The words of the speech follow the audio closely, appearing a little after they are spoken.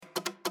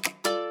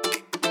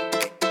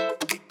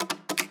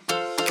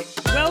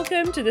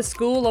Welcome to the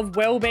School of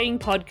Wellbeing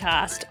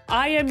podcast.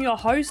 I am your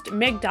host,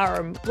 Meg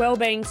Durham,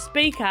 wellbeing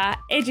speaker,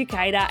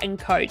 educator and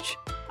coach.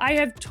 I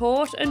have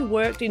taught and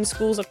worked in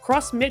schools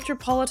across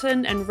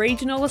metropolitan and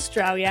regional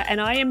Australia, and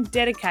I am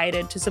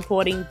dedicated to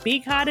supporting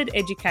big-hearted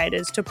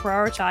educators to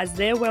prioritise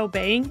their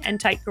wellbeing and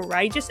take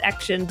courageous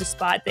action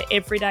despite the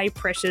everyday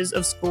pressures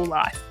of school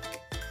life.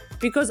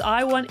 Because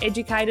I want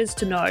educators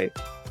to know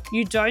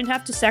you don't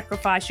have to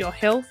sacrifice your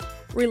health,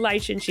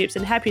 relationships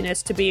and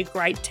happiness to be a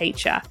great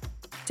teacher.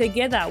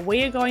 Together,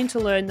 we are going to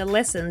learn the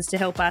lessons to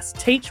help us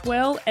teach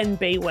well and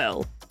be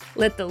well.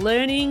 Let the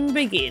learning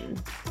begin.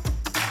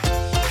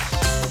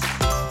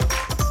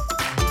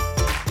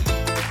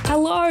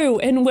 Hello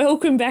and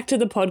welcome back to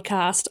the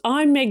podcast.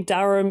 I'm Meg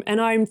Durham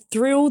and I'm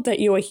thrilled that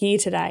you are here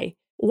today.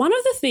 One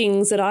of the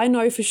things that I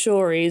know for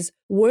sure is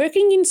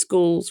working in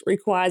schools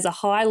requires a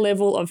high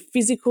level of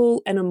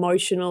physical and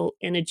emotional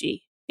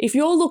energy. If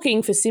you're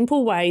looking for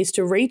simple ways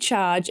to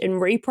recharge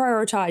and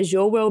reprioritise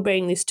your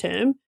wellbeing this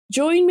term,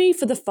 join me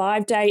for the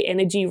 5-day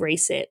energy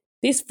reset.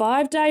 This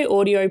 5-day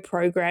audio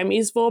program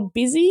is for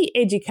busy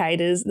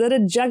educators that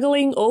are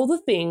juggling all the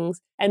things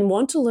and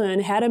want to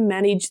learn how to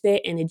manage their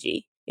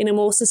energy in a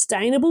more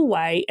sustainable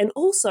way and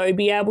also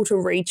be able to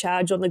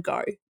recharge on the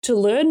go. To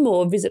learn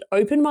more, visit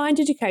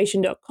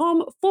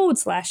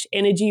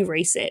openmindeducation.com/energy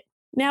reset.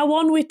 Now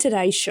on with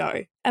today's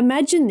show.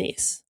 Imagine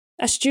this.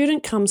 A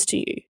student comes to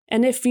you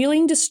and they're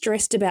feeling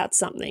distressed about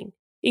something.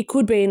 It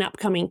could be an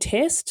upcoming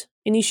test,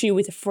 an issue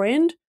with a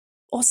friend,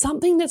 or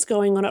something that's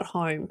going on at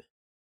home.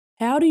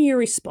 How do you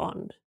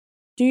respond?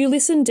 Do you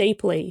listen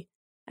deeply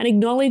and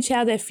acknowledge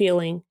how they're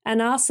feeling and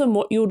ask them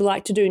what you would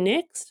like to do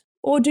next?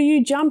 Or do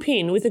you jump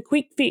in with a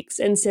quick fix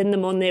and send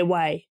them on their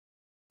way?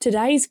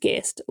 Today's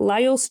guest,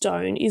 Lael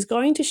Stone, is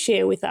going to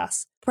share with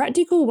us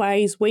practical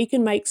ways we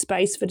can make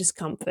space for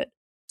discomfort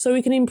so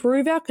we can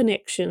improve our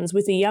connections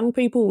with the young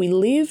people we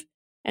live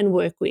and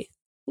work with.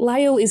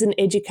 Lael is an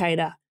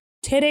educator,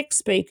 TEDx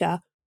speaker,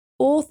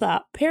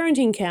 author,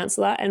 parenting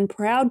counsellor and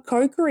proud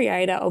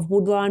co-creator of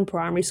Woodline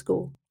Primary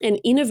School, an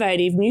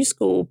innovative new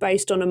school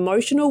based on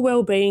emotional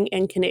wellbeing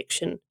and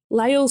connection.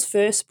 Lael's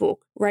first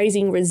book,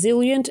 Raising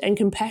Resilient and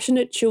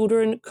Compassionate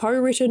Children,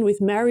 co-written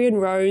with Marion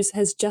Rose,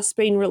 has just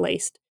been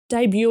released,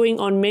 debuting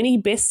on many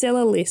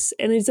bestseller lists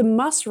and is a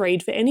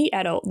must-read for any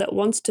adult that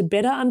wants to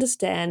better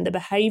understand the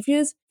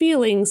behaviours,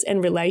 feelings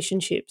and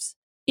relationships.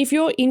 If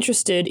you're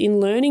interested in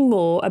learning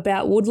more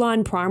about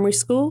Woodline Primary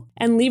School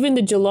and live in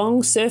the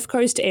Geelong Surf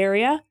Coast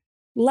area,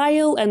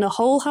 Lael and the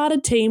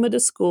wholehearted team at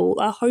the school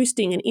are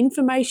hosting an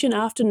information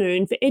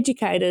afternoon for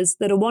educators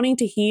that are wanting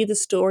to hear the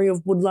story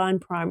of Woodline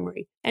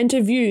Primary and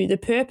to view the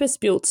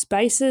purpose-built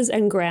spaces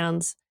and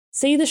grounds.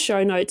 See the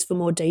show notes for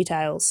more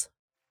details.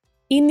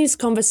 In this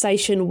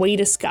conversation, we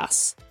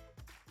discuss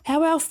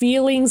how our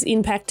feelings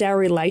impact our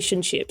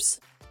relationships,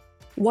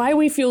 why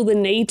we feel the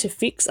need to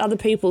fix other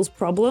people's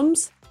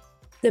problems,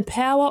 the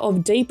power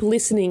of deep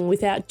listening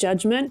without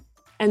judgment,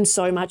 and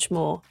so much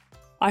more.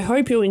 I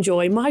hope you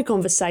enjoy my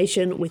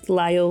conversation with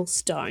Lael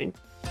Stone.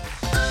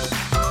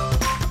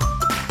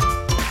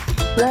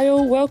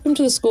 Lael, welcome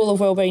to the School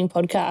of Wellbeing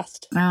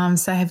podcast. I'm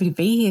so happy to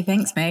be here.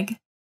 Thanks, Meg.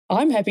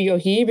 I'm happy you're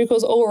here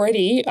because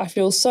already I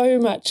feel so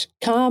much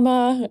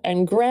calmer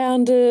and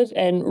grounded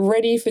and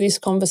ready for this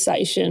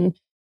conversation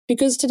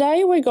because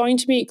today we're going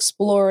to be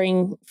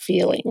exploring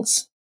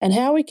feelings and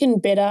how we can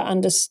better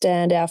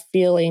understand our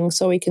feelings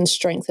so we can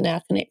strengthen our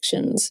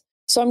connections.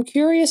 So I'm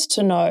curious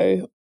to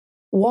know,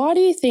 why do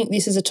you think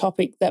this is a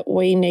topic that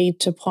we need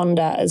to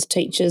ponder as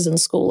teachers and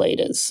school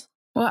leaders?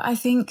 Well, I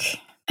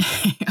think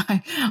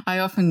I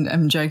often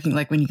am joking,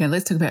 like when you go,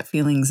 let's talk about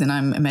feelings, and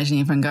I'm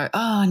imagining everyone go,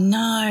 oh,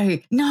 no,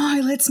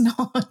 let's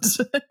not.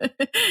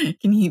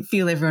 Can you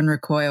feel everyone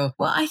recoil?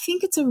 Well, I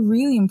think it's a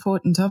really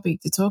important topic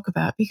to talk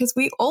about because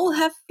we all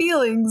have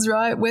feelings,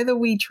 right? Whether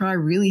we try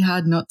really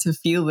hard not to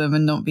feel them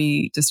and not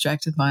be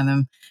distracted by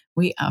them,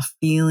 we are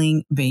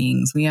feeling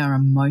beings. We are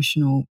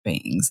emotional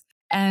beings.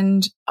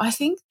 And I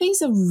think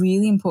these are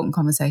really important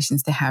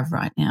conversations to have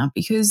right now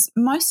because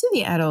most of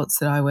the adults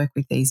that I work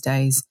with these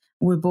days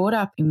were brought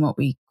up in what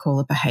we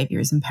call a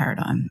behaviorism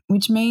paradigm,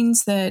 which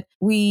means that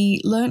we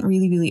learnt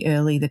really, really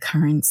early the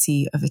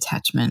currency of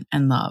attachment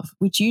and love,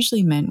 which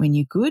usually meant when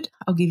you're good,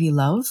 I'll give you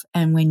love.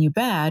 And when you're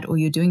bad or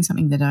you're doing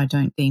something that I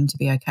don't deem to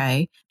be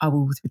okay, I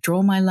will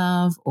withdraw my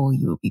love or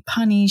you will be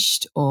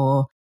punished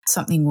or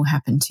something will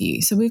happen to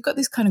you. So we've got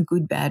this kind of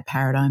good-bad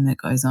paradigm that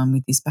goes on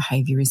with this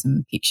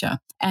behaviorism picture.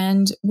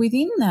 And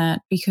within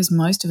that, because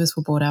most of us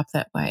were brought up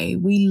that way,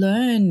 we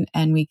learn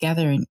and we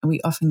gather and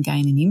we often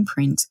gain an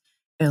imprint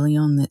early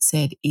on that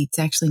said it's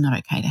actually not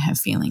okay to have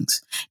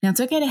feelings. Now, it's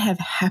okay to have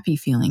happy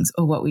feelings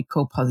or what we'd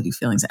call positive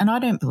feelings. And I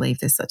don't believe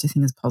there's such a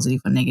thing as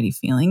positive or negative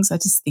feelings. I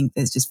just think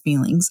there's just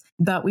feelings.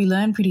 But we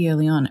learn pretty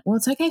early on, well,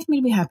 it's okay for me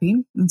to be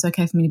happy. It's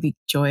okay for me to be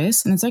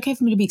joyous. And it's okay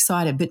for me to be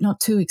excited, but not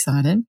too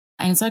excited.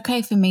 And it's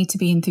okay for me to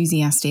be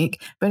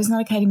enthusiastic, but it's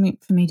not okay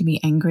for me to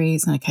be angry.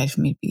 It's not okay for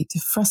me to be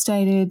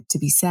frustrated, to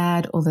be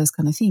sad, all those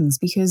kind of things.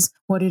 Because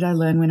what did I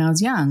learn when I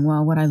was young?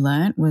 Well, what I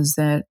learned was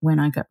that when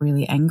I got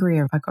really angry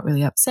or I got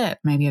really upset,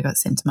 maybe I got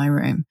sent to my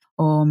room,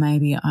 or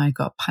maybe I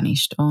got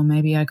punished, or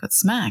maybe I got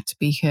smacked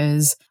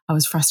because I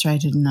was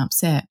frustrated and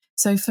upset.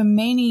 So for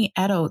many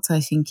adults,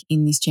 I think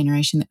in this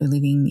generation that we're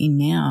living in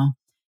now,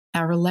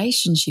 our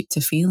relationship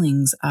to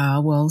feelings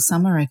are, well,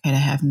 some are okay to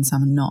have and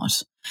some are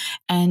not.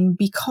 And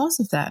because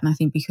of that, and I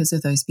think because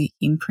of those big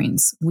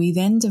imprints, we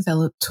then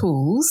develop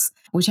tools,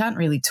 which aren't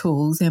really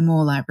tools, they're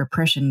more like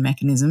repression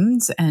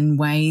mechanisms and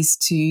ways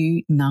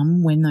to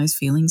numb when those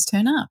feelings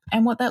turn up.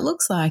 And what that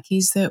looks like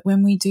is that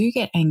when we do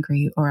get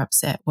angry or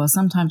upset, well,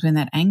 sometimes when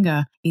that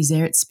anger is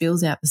there, it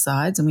spills out the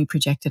sides and we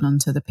project it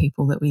onto the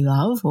people that we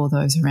love or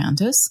those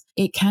around us.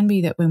 It can be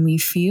that when we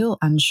feel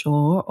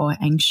unsure or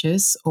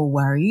anxious or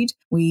worried,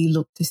 we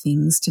look to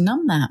things to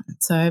numb that.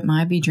 So it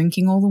might be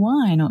drinking all the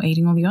wine or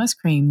eating all the ice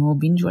cream or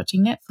binge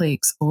watching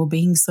Netflix or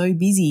being so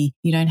busy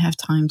you don't have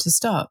time to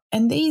stop.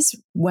 And these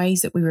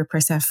ways that we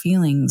repress our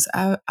feelings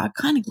are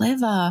kind of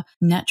clever,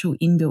 natural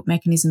inbuilt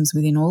mechanisms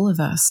within all of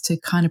us to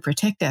kind of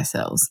protect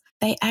ourselves.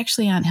 They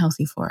actually aren't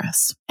healthy for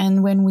us.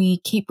 And when we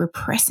keep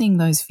repressing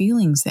those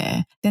feelings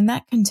there, then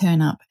that can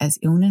turn up as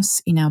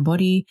illness in our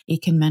body.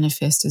 It can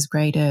manifest as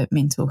greater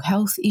mental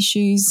health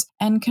issues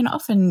and can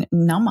often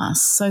numb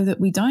us so that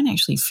we don't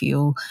actually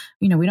feel,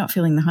 we're not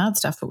feeling the hard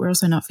stuff, but we're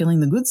also not feeling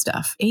the good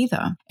stuff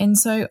either. And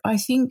so I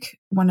think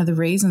one of the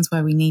reasons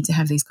why we need to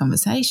have these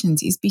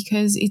conversations is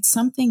because it's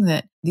something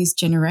that this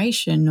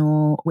generation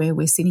or where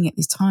we're sitting at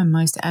this time,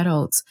 most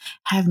adults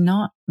have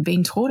not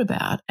been taught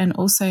about and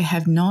also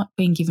have not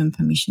been given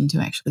permission to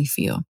actually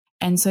feel.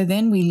 And so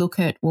then we look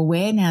at, well,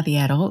 we're now the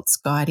adults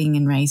guiding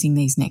and raising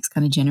these next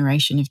kind of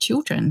generation of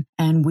children.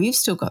 And we've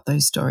still got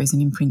those stories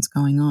and imprints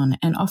going on.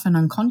 And often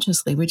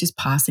unconsciously, we're just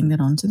passing that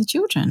on to the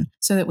children.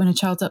 So that when a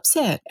child's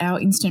upset, our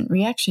instant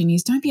reaction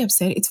is, don't be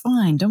upset. It's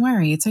fine. Don't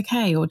worry. It's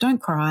okay. Or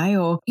don't cry.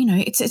 Or,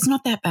 it's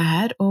not that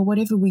bad. Or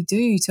whatever we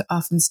do to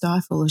often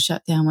stifle or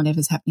shut down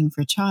whatever's happening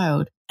for a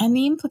child. And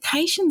the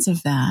implications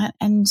of that,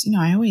 and,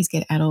 I always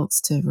get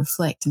adults to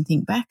reflect and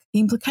think back.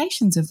 The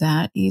implications of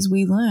that is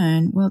we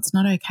learn, well, it's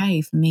not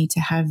okay for me to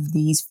have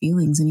these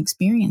feelings and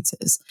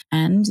experiences.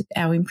 And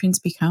our imprints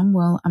become,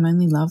 well, I'm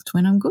only loved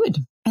when I'm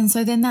good. And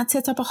so then that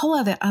sets up a whole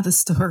other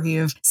story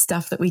of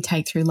stuff that we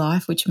take through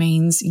life, which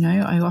means,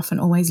 I often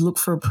always look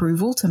for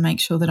approval to make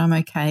sure that I'm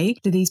okay.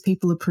 Do these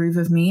people approve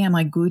of me? Am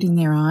I good in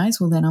their eyes?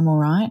 Well, then I'm all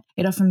right.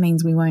 It often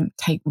means we won't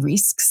take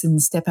risks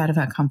and step out of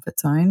our comfort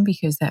zone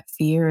because that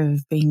fear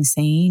of being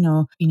seen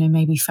or,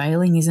 maybe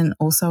failing isn't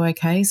also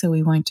okay. So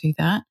we won't do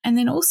that. And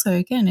then also,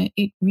 again,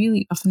 it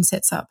really often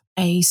sets up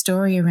a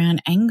story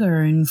around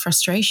anger and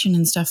frustration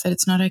and stuff that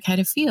it's not okay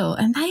to feel.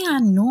 And they are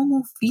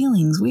normal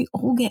feelings. We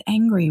all get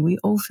angry. We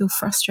all feel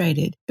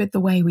frustrated. But the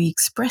way we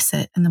express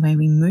it and the way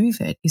we move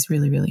it is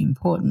really, really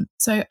important.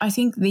 So I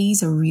think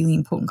these are really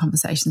important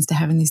conversations to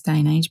have in this day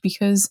and age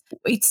because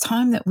it's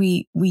time that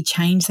we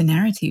change the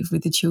narrative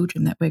with the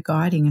children that we're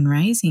guiding and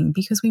raising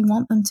because we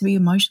want them to be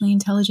emotionally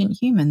intelligent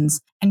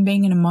humans. And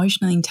being an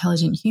emotionally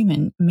intelligent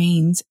human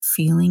means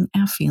feeling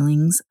our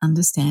feelings,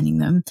 understanding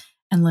them,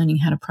 and learning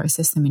how to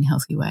process them in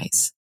healthy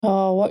ways.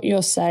 Oh, what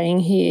you're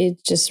saying here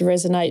just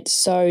resonates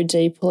so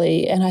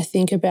deeply. And I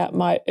think about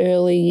my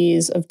early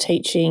years of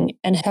teaching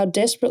and how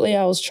desperately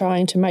I was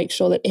trying to make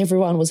sure that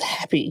everyone was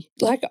happy.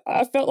 Like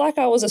I felt like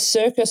I was a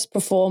circus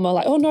performer,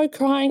 like, oh, no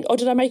crying. Oh,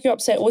 did I make you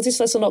upset? Was this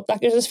lesson up?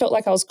 Like I just felt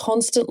like I was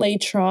constantly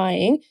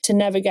trying to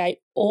navigate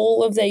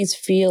all of these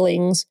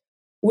feelings,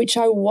 which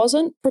I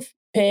wasn't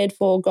prepared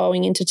for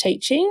going into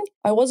teaching.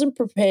 I wasn't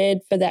prepared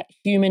for that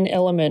human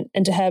element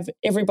and to have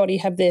everybody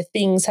have their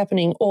things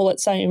happening all at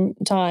the same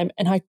time.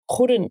 And I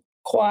couldn't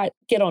quite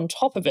get on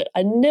top of it.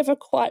 I never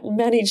quite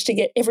managed to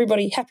get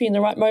everybody happy in the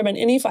right moment.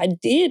 And if I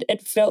did,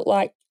 it felt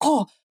like,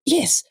 oh,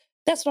 yes,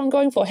 that's what I'm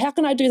going for. How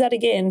can I do that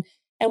again?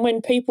 And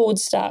when people would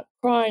start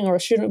crying or a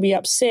student would be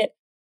upset,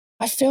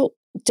 I felt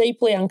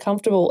deeply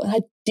uncomfortable and I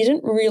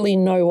didn't really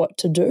know what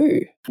to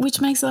do.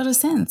 Which makes a lot of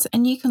sense.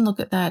 And you can look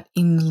at that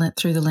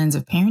through the lens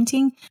of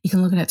parenting. You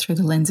can look at it through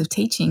the lens of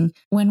teaching.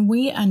 When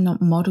we are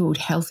not modeled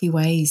healthy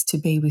ways to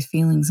be with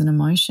feelings and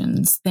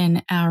emotions,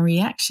 then our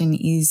reaction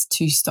is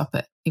to stop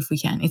it if we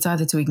can. It's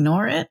either to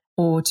ignore it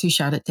or to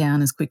shut it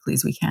down as quickly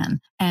as we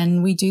can.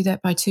 And we do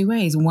that by two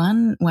ways.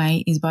 One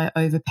way is by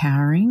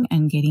overpowering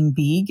and getting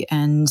big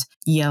and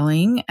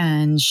yelling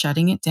and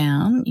shutting it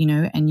down,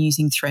 and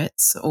using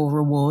threats or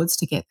rewards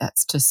to get that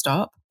to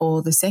stop.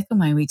 Or the second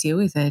way we deal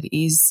with it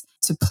is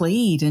to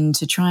plead and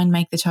to try and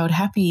make the child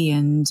happy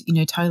and,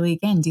 totally,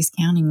 again,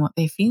 discounting what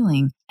they're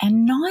feeling.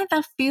 And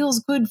neither feels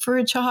good for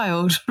a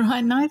child,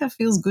 right? Neither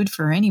feels good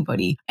for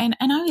anybody. And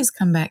I always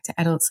come back to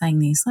adults saying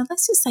this. Like,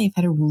 let's just say you've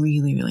had a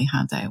really, really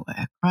hard day at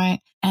work, right?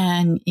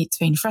 And it's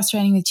been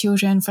frustrating with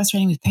children,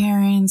 frustrating with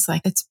parents.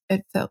 Like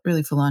it felt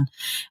really full on.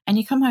 And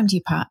you come home to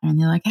your partner and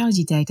they're like, how was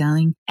your day,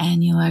 darling?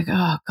 And you're like,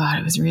 oh God,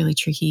 it was really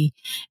tricky.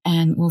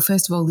 And well,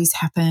 first of all, this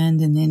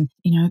happened. And then,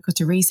 it got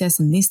to recess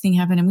and this thing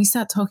happened. And we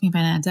start talking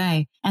about our day.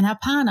 day. And our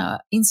partner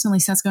instantly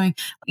starts going,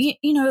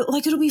 you know,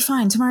 like it'll be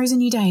fine. Tomorrow's a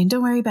new day and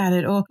don't worry about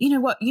it. Or, you know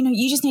what, you know,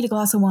 you just need a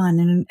glass of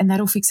wine and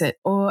that'll fix it.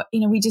 Or,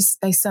 you know,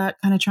 they start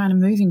kind of trying to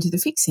move into the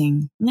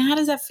fixing. Now, how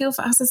does that feel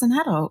for us as an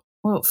adult?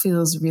 Well, it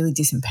feels really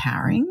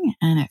disempowering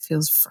and it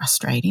feels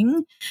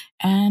frustrating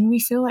and we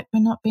feel like we're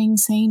not being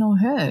seen or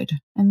heard.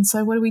 And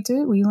so what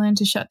do? We learn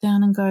to shut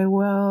down and go,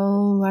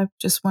 well, I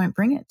just won't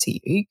bring it to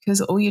you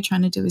because all you're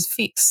trying to do is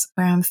fix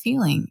where I'm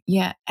feeling.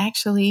 Yet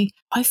actually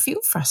I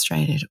feel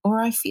frustrated or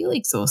I feel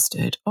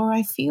exhausted or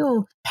I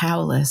feel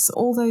powerless,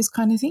 all those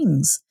kind of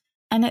things.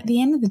 And at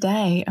the end of the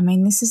day, I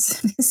mean, this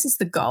is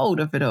the gold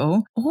of it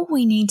all. All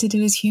we need to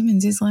do as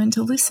humans is learn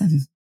to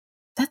listen.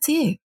 That's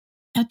it.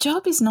 Our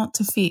job is not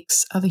to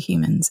fix other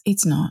humans.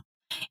 It's not.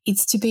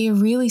 It's to be a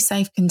really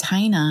safe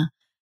container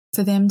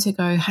for them to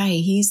go, hey,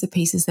 here's the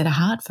pieces that are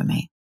hard for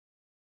me.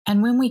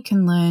 And when we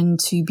can learn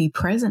to be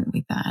present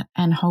with that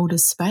and hold a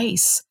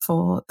space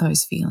for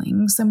those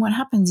feelings, then what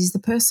happens is the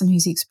person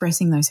who's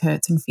expressing those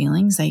hurts and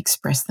feelings, they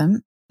express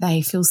them.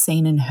 They feel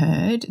seen and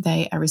heard.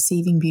 They are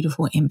receiving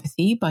beautiful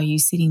empathy by you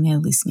sitting there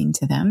listening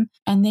to them.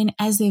 And then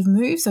as they've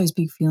moved those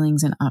big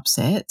feelings and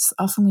upsets,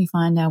 often we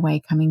find our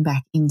way coming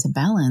back into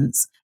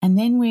balance. And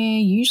then we're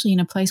usually in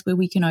a place where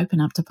we can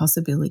open up to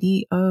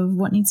possibility of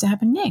what needs to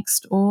happen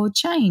next or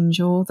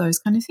change or those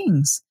kind of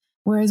things.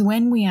 Whereas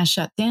when we are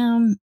shut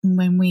down,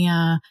 when we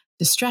are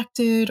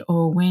distracted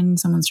or when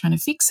someone's trying to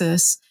fix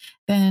us,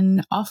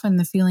 then often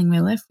the feeling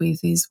we're left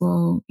with is,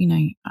 well, you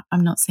know,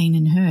 I'm not seen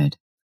and heard.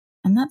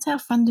 And that's our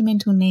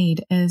fundamental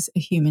need as a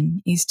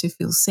human, is to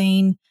feel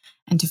seen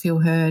and to feel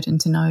heard and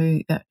to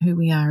know that who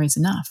we are is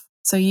enough.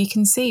 So you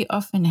can see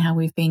often how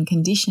we've been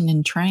conditioned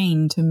and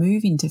trained to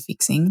move into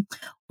fixing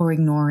or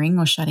ignoring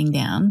or shutting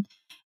down,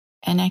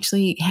 and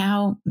actually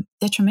how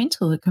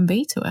detrimental it can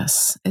be to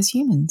us as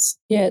humans.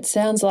 Yeah, it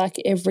sounds like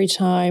every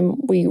time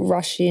we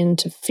rush in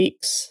to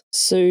fix,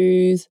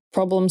 soothe,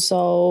 problem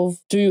solve,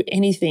 do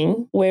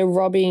anything, we're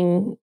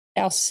robbing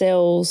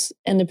ourselves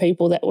and the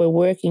people that we're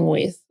working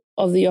with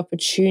of the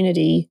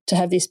opportunity to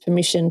have this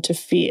permission to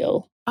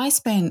feel. I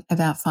spent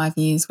about 5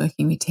 years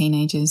working with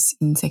teenagers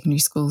in secondary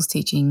schools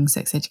teaching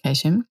sex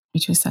education,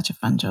 which was such a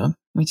fun job,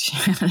 which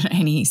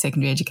any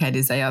secondary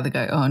educators, they either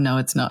go, oh, no,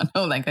 it's not,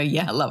 or they go,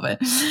 yeah, I love it.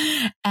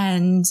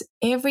 And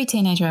every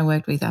teenager I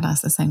worked with, I'd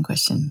ask the same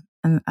question.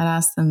 And I'd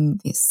ask them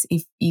this,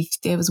 if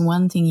there was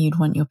one thing you'd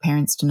want your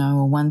parents to know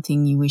or one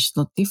thing you wish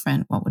looked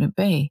different, what would it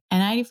be?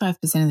 And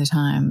 85% of the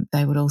time,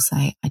 they would all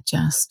say, I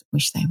just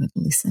wish they would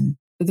listen.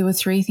 But there were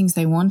 3 things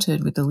they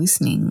wanted with the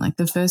listening. Like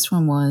the first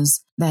one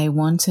was they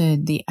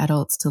wanted the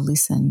adults to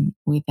listen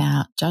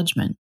without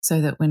judgment, so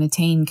that when a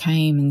teen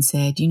came and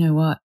said, you know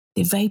what,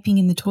 they're vaping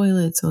in the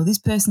toilets or this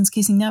person's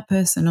kissing that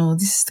person or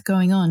this is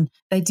going on,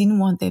 they didn't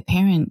want their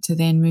parent to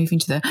then move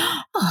into the,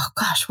 oh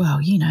gosh,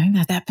 well, you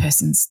know, that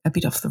person's a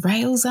bit off the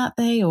rails, aren't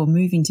they? Or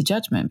move into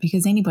judgment,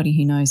 because anybody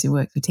who knows who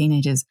works with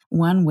teenagers,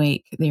 one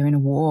week they're in a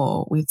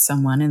war with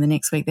someone and the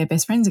next week they're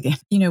best friends again.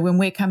 You know, when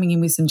we're coming in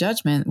with some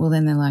judgment, well,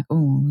 then they're like,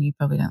 oh, you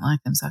probably don't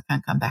like them, so I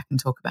can't come back and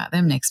talk about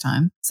them next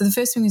time. So the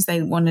first thing is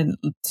they wanted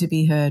to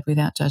be heard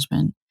without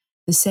judgment.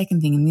 The second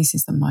thing, and this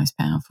is the most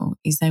powerful,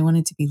 is they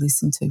wanted to be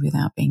listened to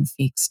without being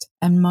fixed.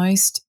 And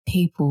most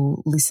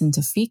people listen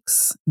to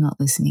fix,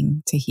 not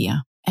listening to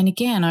hear. And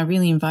again, I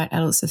really invite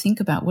adults to think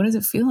about, what does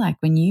it feel like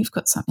when you've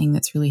got something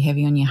that's really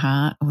heavy on your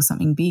heart or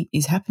something big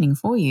is happening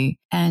for you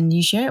and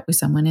you share it with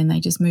someone and they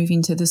just move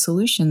into the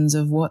solutions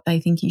of what they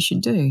think you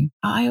should do.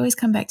 I always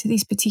come back to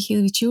this,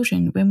 particularly with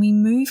children. When we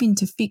move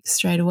into fix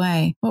straight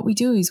away, what we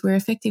do is we're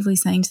effectively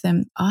saying to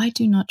them, I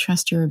do not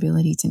trust your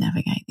ability to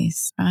navigate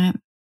this, right?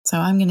 So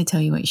I'm going to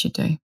tell you what you should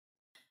do.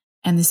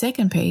 And the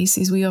second piece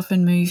is we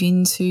often move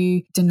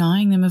into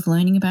denying them of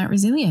learning about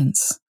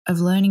resilience, of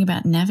learning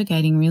about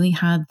navigating really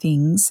hard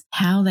things,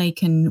 how they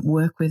can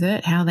work with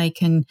it, how they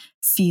can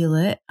feel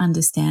it,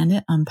 understand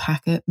it,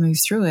 unpack it, move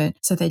through it,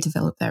 so they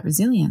develop that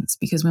resilience.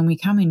 Because when we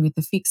come in with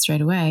the fix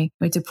straight away,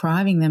 we're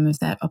depriving them of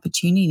that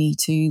opportunity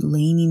to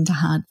lean into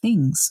hard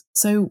things.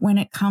 So when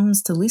it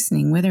comes to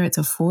listening, whether it's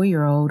a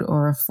 4-year-old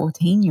or a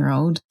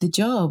 14-year-old, the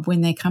job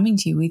when they're coming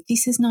to you with,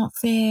 this is not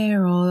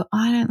fair, or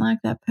I don't like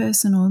that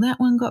person, or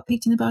that one got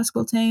picked in the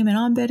basketball team and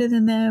I'm better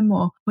than them,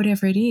 or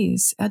whatever it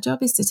is, our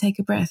job is to take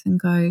a breath and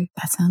go,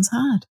 that sounds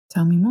hard.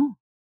 Tell me more.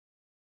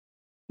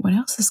 What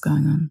else is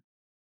going on?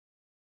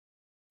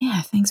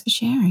 Yeah, thanks for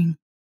sharing.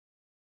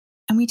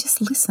 And we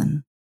just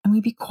listen and we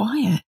be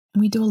quiet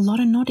and we do a lot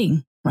of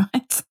nodding,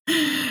 right?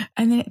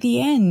 And then at the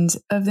end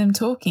of them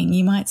talking,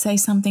 you might say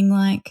something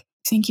like,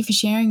 thank you for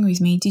sharing with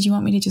me. Did you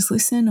want me to just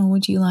listen or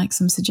would you like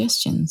some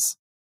suggestions?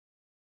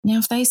 Now,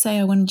 if they say,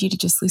 I wanted you to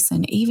just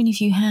listen, even if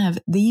you have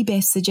the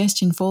best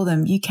suggestion for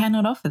them, you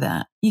cannot offer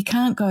that. You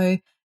can't go,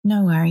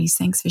 no worries,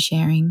 thanks for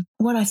sharing.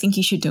 What I think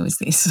you should do is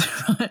this,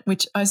 right?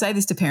 Which I say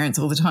this to parents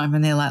all the time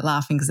and they're like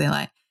laughing because they're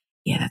like,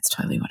 yeah, that's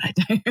totally what I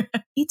do.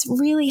 It's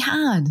really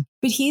hard.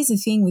 But here's the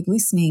thing with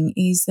listening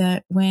is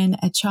that when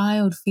a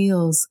child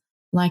feels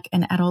like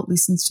an adult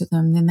listens to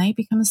them, then they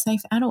become a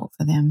safe adult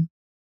for them.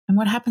 And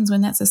what happens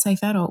when that's a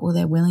safe adult? Well,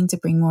 they're willing to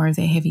bring more of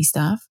their heavy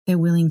stuff. They're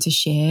willing to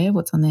share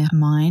what's on their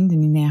mind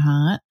and in their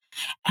heart.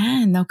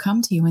 And they'll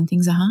come to you when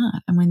things are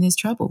hard and when there's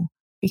trouble,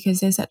 because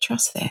there's that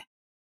trust there.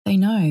 They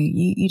know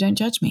you don't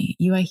judge me.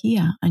 You are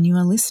here and you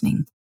are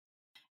listening.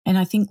 And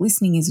I think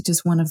listening is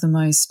just one of the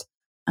most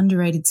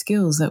underrated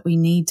skills that we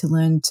need to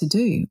learn to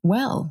do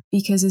well,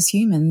 because as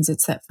humans,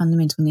 it's that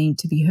fundamental need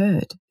to be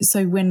heard.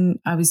 So when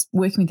I was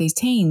working with these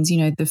teens,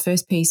 the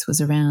first piece was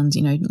around,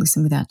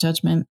 listen without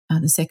judgment.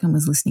 The second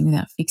was listening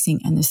without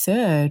fixing. And the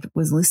third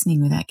was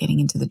listening without getting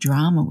into the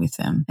drama with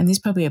them. And this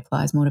probably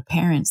applies more to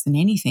parents than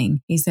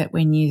anything, is that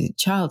when your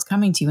child's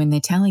coming to you and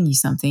they're telling you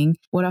something,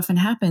 what often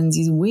happens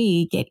is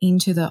we get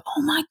into the,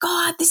 oh my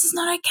God, this is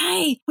not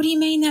okay. What do you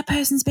mean that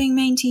person's being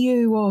mean to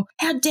you? Or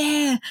how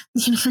dare,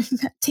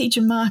 that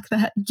teacher mark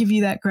that, give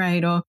you that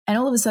grade, and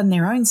all of a sudden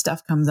their own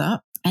stuff comes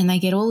up and they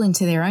get all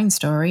into their own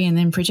story and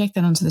then project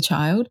that onto the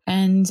child.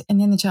 And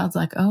then the child's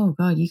like, oh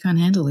God, you can't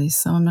handle this,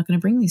 so I'm not going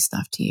to bring this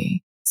stuff to you.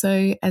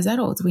 So as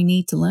adults, we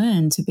need to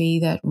learn to be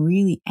that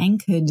really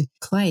anchored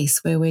place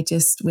where we're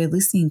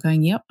listening,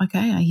 going, yep,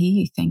 okay, I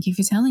hear you. Thank you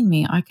for telling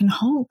me. I can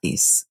hold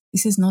this.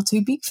 This is not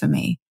too big for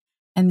me.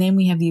 And then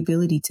we have the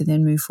ability to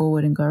then move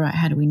forward and go, right,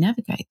 how do we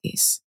navigate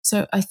this?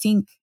 So I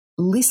think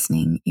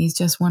listening is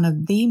just one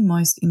of the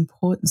most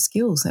important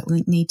skills that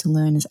we need to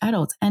learn as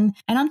adults. And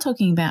I'm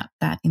talking about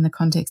that in the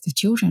context of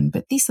children,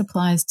 but this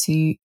applies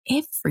to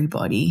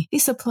everybody.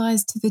 This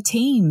applies to the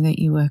team that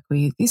you work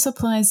with. This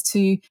applies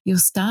to your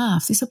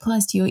staff. This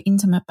applies to your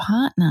intimate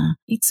partner.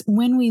 It's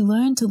when we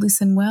learn to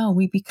listen well,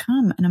 we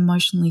become an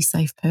emotionally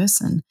safe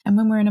person. And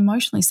when we're an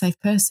emotionally safe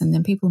person,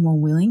 then people are more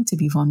willing to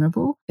be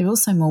vulnerable. They're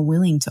also more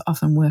willing to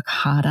often work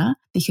harder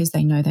because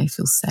they know they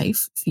feel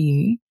safe for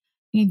you.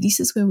 This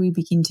is where we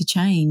begin to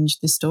change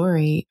the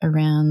story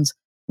around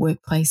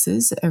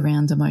workplaces,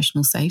 around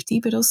emotional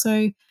safety, but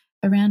also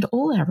around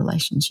all our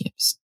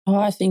relationships. Oh,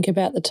 I think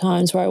about the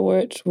times where I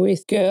worked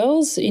with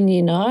girls in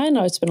Year 9.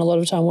 I spent a lot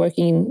of time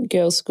working in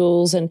girls'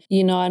 schools, and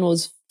Year 9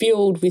 was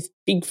filled with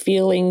big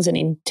feelings and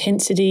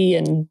intensity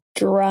and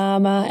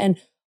drama. And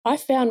I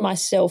found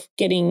myself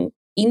getting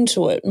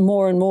into it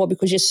more and more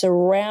because you're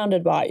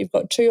surrounded by it. You've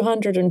got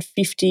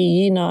 250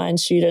 Year 9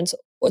 students.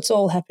 It's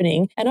all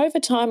happening. And over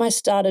time, I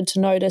started to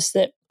notice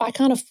that I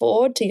can't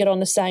afford to get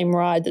on the same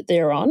ride that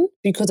they're on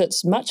because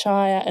it's much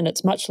higher and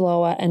it's much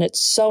lower and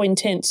it's so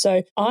intense.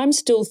 So I'm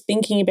still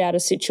thinking about a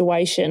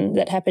situation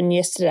that happened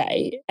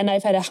yesterday, and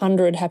they've had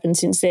 100 happen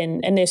since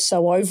then, and they're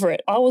so over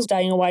it. I was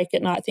staying awake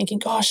at night thinking,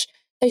 gosh,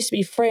 they used to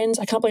be friends.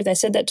 I can't believe they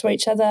said that to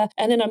each other.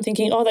 And then I'm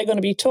thinking, oh, they're going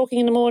to be talking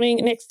in the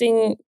morning. Next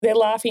thing, they're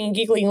laughing and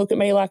giggling, look at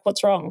me like,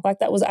 what's wrong? Like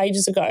that was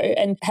ages ago.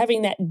 And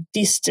having that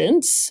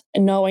distance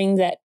and knowing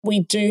that we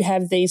do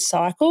have these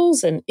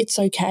cycles and it's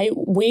okay.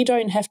 We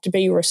don't have to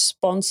be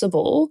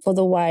responsible for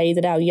the way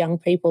that our young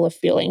people are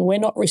feeling. We're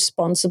not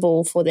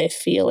responsible for their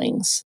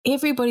feelings.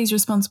 Everybody's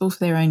responsible for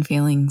their own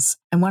feelings.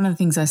 And one of the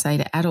things I say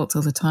to adults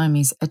all the time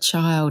is a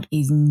child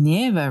is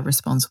never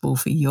responsible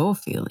for your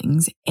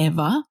feelings,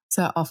 ever.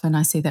 So often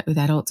I see that with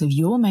adults, if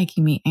you're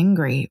making me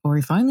angry or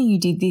if only you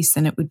did this,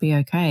 then it would be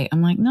okay.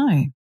 I'm like,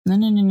 no.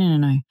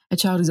 A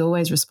child is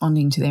always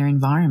responding to their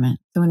environment.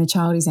 So when a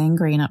child is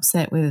angry and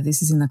upset, whether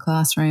this is in the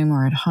classroom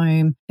or at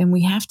home, then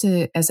we have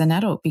to, as an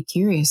adult, be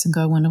curious and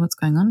go wonder what's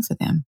going on for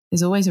them.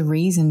 There's always a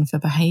reason for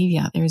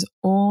behavior. There is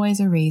always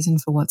a reason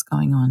for what's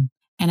going on.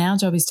 And our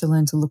job is to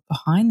learn to look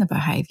behind the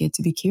behavior,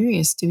 to be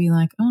curious, to be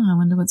like, oh, I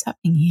wonder what's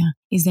happening here.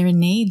 Is there a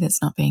need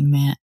that's not being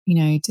met?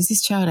 Does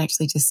this child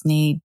actually just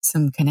need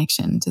some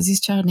connection? Does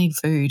this child need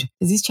food?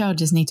 Does this child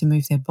just need to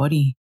move their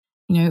body?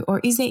 Or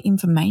is there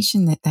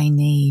information that they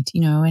need,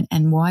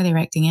 and why they're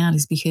acting out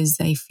is because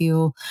they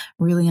feel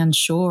really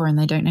unsure and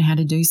they don't know how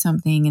to do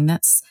something, and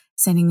that's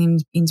sending them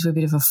into a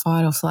bit of a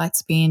fight or flight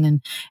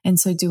spin. And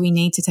so do we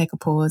need to take a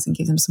pause and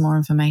give them some more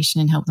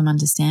information and help them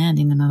understand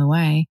in another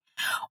way?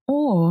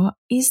 Or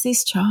is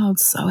this child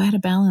so out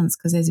of balance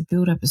because there's a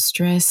build-up of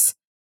stress?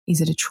 Is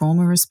it a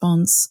trauma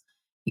response?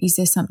 Is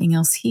there something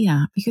else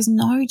here? Because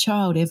no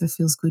child ever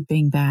feels good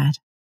being bad.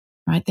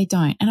 Right? They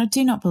don't. And I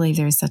do not believe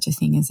there is such a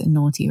thing as a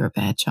naughty or a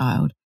bad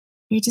child.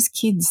 They're just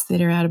kids that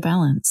are out of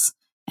balance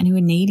and who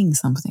are needing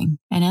something.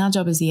 And our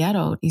job as the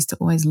adult is to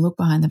always look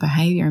behind the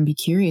behavior and be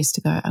curious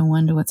to go, I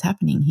wonder what's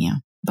happening here.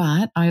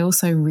 But I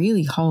also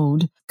really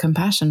hold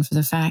compassion for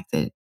the fact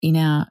that in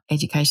our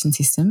education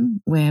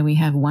system where we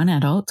have one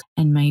adult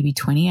and maybe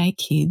 28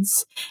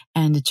 kids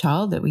and a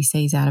child that we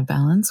see is out of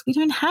balance, we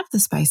don't have the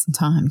space and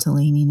time to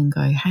lean in and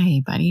go,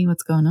 hey, buddy,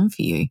 what's going on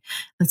for you?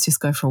 Let's just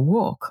go for a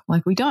walk.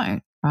 Like we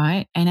don't.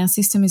 Right? And our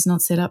system is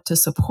not set up to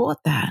support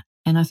that.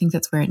 And I think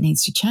that's where it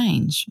needs to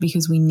change,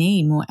 because we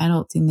need more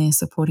adults in there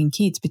supporting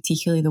kids,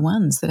 particularly the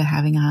ones that are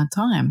having a hard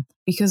time.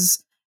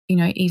 Because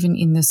even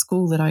in the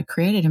school that I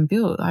created and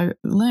built, I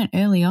learned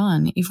early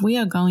on, if we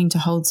are going to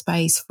hold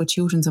space for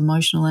children's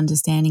emotional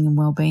understanding and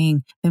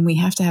well-being, then we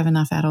have to have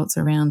enough adults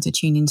around to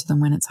tune into them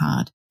when it's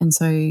hard. And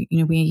so,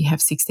 we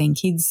have 16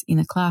 kids in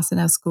a class at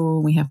our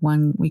school. We have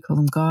one, we call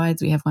them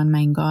guides. We have one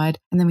main guide,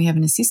 and then we have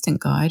an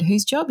assistant guide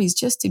whose job is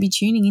just to be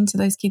tuning into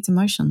those kids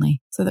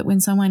emotionally, so that when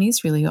someone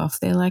is really off,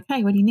 they're like,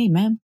 hey, what do you need,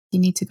 ma'am? You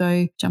need to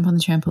go jump on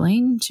the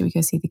trampoline? Should we go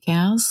see the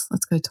cows?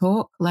 Let's go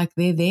talk. Like,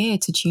 they're there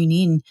to tune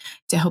in,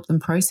 to help them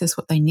process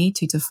what they need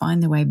to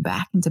find their way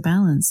back into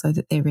balance so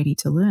that they're ready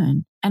to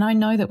learn. And I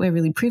know that we're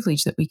really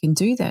privileged that we can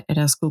do that at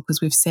our school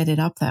because we've set it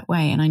up that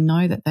way. And I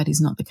know that that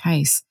is not the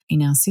case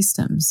in our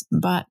systems,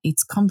 but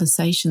it's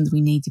conversations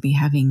we need to be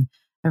having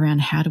around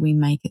how do we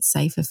make it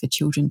safer for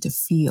children to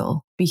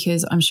feel.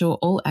 Because I'm sure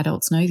all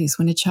adults know this,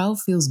 when a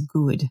child feels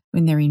good,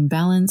 when they're in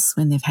balance,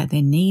 when they've had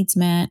their needs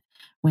met,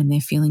 when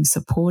they're feeling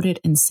supported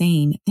and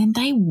seen, then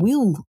they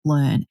will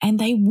learn and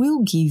they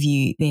will give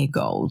you their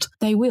gold.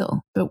 They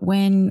will. But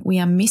when we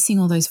are missing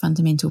all those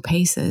fundamental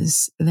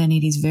pieces, then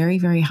it is very,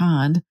 very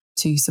hard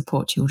to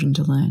support children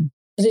to learn.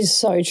 It is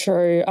so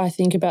true. I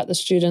think about the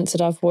students that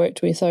I've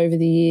worked with over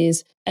the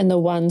years and the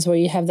ones where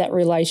you have that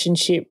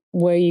relationship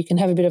where you can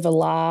have a bit of a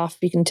laugh,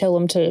 you can tell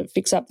them to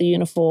fix up the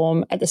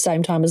uniform at the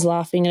same time as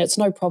laughing, and it's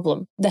no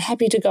problem. They're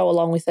happy to go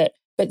along with it.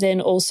 But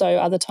then also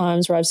other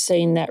times where I've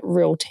seen that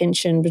real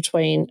tension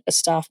between a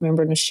staff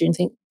member and a student,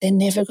 think they're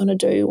never going to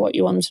do what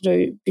you want them to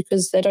do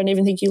because they don't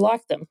even think you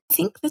like them. I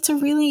think that's a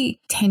really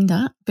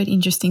tender but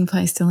interesting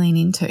place to lean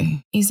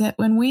into, is that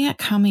when we are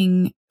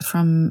coming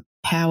from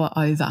power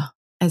over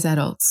as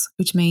adults,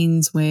 which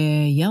means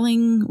we're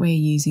yelling, we're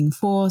using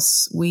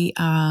force, we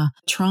are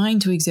trying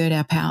to exert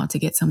our power to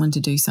get someone to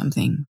do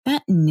something,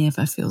 that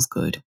never feels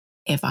good,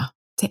 ever,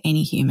 to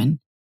any human.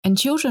 And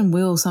children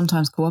will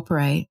sometimes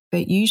cooperate,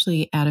 but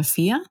usually out of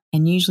fear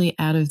and usually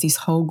out of this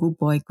whole good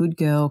boy, good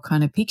girl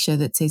kind of picture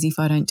that says, if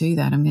I don't do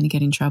that, I'm going to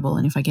get in trouble.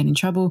 And if I get in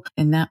trouble,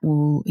 then that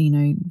will,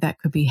 that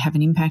could have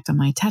an impact on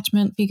my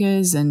attachment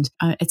figures. And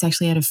it's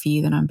actually out of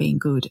fear that I'm being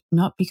good,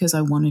 not because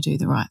I want to do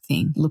the right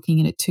thing. Looking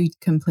at it two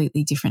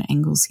completely different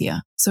angles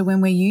here. So when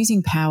we're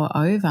using power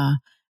over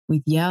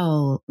with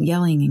yelling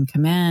and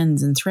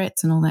commands and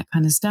threats and all that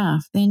kind of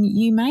stuff, then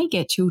you may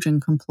get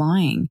children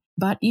complying.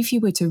 But if you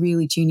were to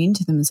really tune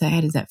into them and say, how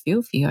does that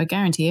feel for you? I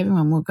guarantee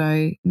everyone will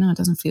go, no, it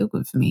doesn't feel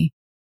good for me.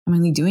 I'm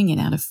only doing it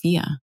out of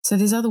fear. So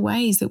there's other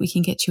ways that we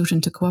can get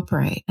children to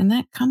cooperate. And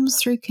that comes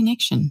through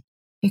connection.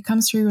 It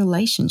comes through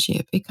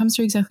relationship. It comes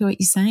through exactly what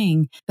you're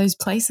saying. Those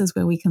places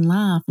where we can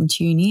laugh and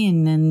tune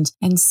in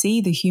and see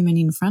the human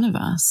in front of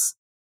us.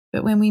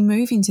 But when we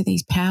move into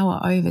these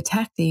power over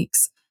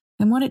tactics,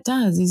 then what it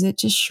does is it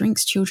just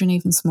shrinks children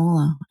even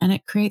smaller, and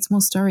it creates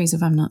more stories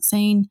of I'm not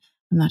seen,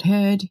 I'm not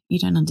heard, you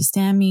don't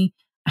understand me,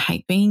 I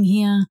hate being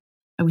here,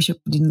 I wish it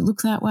didn't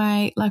look that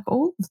way, like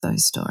all of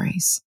those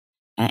stories.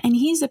 And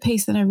here's the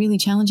piece that I really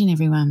challenge in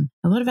everyone.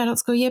 A lot of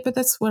adults go, yeah, but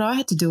that's what I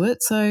had to do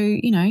it, so,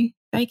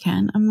 they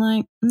can. I'm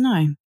like,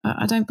 no,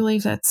 I don't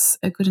believe that's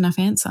a good enough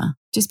answer.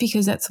 Just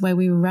because that's the way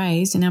we were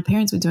raised and our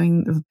parents were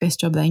doing the best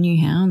job they knew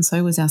how, and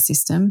so was our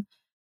system.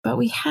 But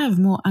we have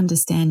more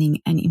understanding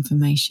and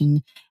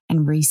information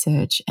and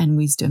research and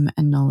wisdom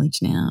and knowledge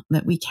now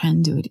that we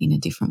can do it in a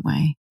different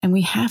way. And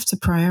we have to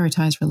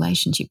prioritize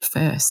relationship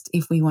first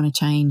if we want to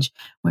change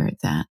where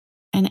it's at.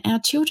 And our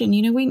children,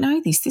 we know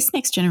this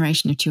next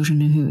generation of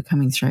children who are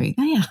coming through,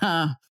 they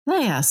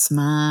are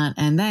smart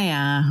and they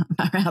are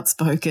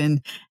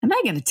outspoken and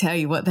they're going to tell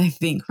you what they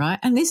think, right?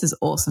 And this is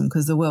awesome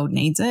because the world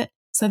needs it.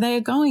 So they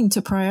are going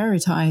to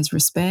prioritize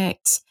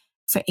respect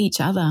for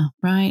each other,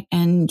 right?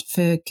 And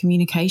for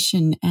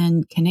communication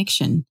and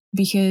connection,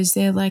 because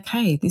they're like,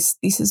 hey, this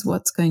is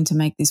what's going to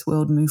make this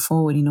world move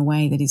forward in a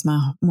way that is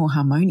more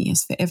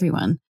harmonious for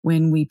everyone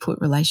when we put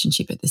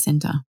relationship at the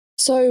center.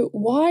 So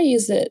why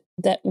is it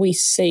that we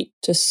seek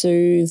to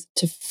soothe,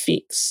 to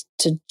fix,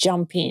 to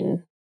jump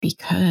in?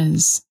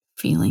 Because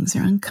feelings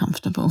are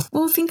uncomfortable.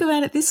 Well, think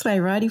about it this way,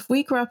 right? If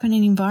we grew up in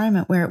an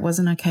environment where it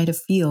wasn't okay to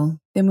feel,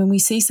 then when we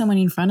see someone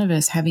in front of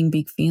us having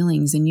big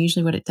feelings, then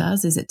usually what it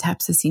does is it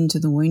taps us into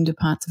the wounded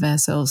parts of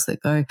ourselves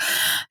that go,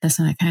 that's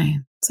not okay.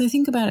 So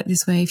think about it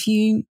this way. If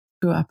you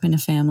grew up in a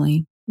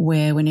family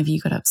where whenever you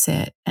got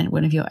upset and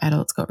one of your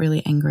adults got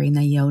really angry and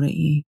they yelled at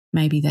you,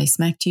 maybe they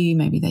smacked you,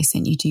 maybe they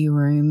sent you to your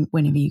room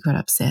whenever you got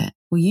upset.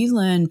 Well, you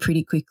learn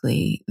pretty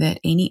quickly that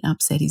any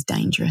upset is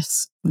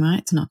dangerous, right?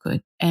 It's not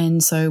good.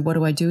 And so what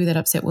do I do with that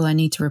upset? Well, I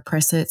need to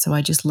repress it. So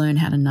I just learn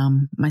how to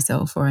numb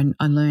myself, or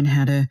I learn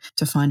how to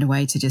find a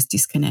way to just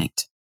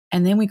disconnect.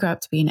 And then we grow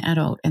up to be an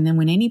adult. And then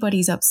when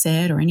anybody's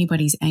upset or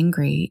anybody's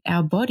angry,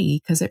 our body,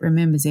 because it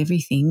remembers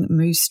everything,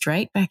 moves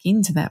straight back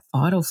into that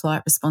fight or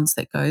flight response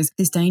that goes,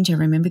 there's danger.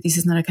 Remember, this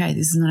is not okay.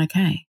 This is not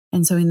okay.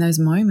 And so in those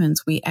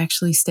moments, we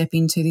actually step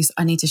into this,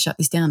 I need to shut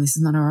this down. This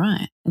is not all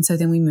right. And so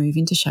then we move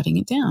into shutting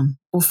it down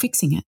or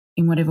fixing it.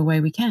 in whatever way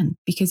we can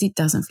because it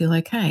doesn't feel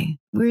okay.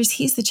 Whereas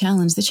here's the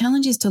challenge. The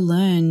challenge is to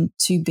learn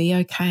to be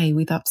okay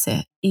with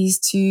upset, is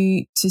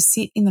to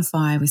sit in the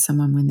fire with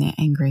someone when they're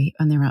angry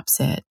and they're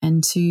upset,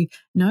 and to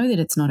know that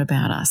it's not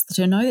about us,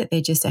 to know that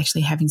they're just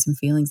actually having some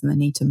feelings and they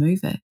need to move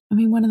it. I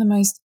mean, one of the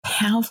most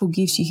powerful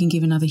gifts you can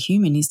give another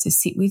human is to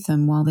sit with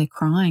them while they're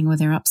crying or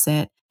they're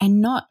upset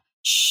and not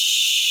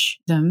shh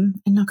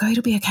them and not go,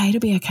 it'll be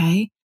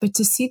okay, but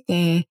to sit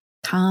there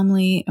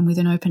calmly and with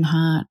an open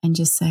heart and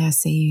just say, I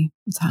see you,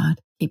 it's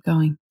hard, keep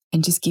going,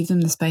 and just give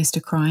them the space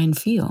to cry and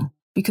feel.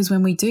 Because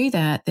when we do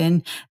that,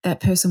 then that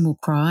person will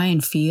cry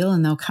and feel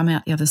and they'll come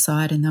out the other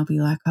side and they'll be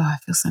like, oh, I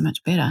feel so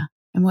much better.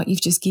 And what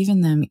you've just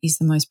given them is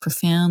the most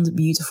profound,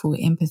 beautiful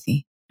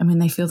empathy. And when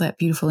they feel that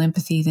beautiful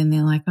empathy, then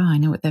they're like, oh, I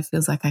know what that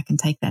feels like. I can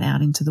take that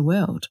out into the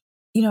world.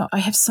 You know, I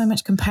have so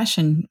much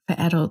compassion for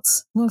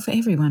adults, well, for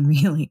everyone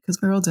really,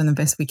 because we're all doing the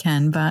best we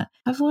can, but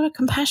I have a lot of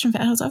compassion for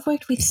adults. I've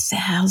worked with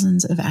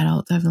thousands of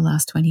adults over the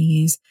last 20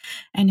 years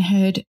and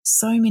heard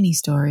so many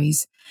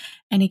stories.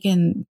 And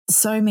again,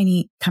 so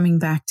many coming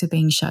back to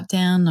being shut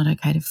down, not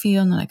okay to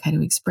feel, not okay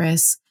to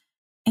express.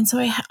 And so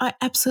I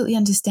absolutely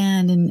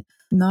understand and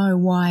know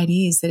why it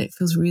is that it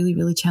feels really,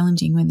 really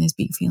challenging when there's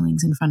big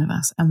feelings in front of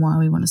us and why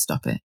we want to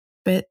stop it.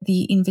 But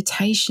the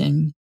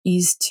invitation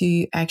is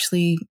to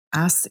actually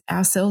ask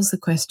ourselves the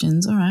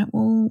questions, all right,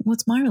 well,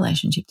 what's my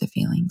relationship to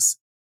feelings?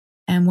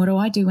 And what do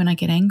I do when I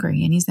get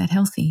angry? And is that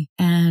healthy?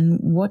 And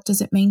what does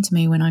it mean to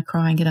me when I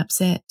cry and get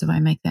upset? Do I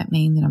make that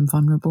mean that I'm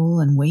vulnerable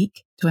and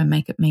weak? Do I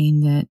make it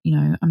mean that, you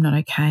know, I'm not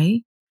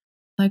okay?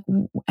 Like,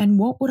 and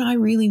what would I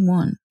really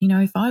want? You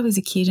know, if I was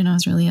a kid and I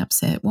was really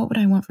upset, what would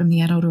I want from the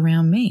adult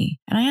around me?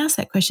 And I ask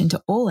that question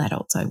to all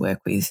adults I work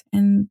with,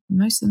 and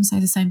most of them say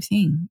the same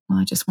thing. Well,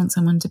 I just want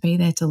someone to be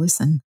there to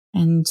listen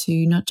and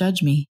to not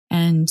judge me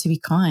and to be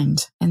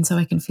kind. And so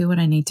I can feel what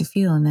I need to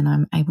feel and then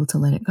I'm able to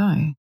let it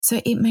go. So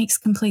it makes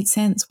complete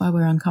sense why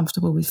we're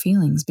uncomfortable with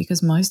feelings,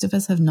 because most of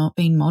us have not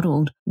been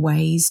modeled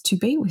ways to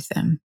be with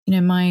them. You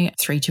know, my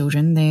 3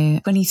 children, they're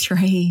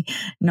 23,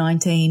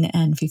 19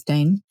 and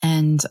 15.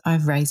 And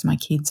I've raised my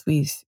kids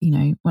with, you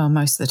know, well,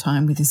 most of the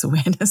time with this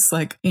awareness,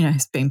 like, you know,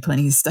 it's been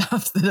plenty of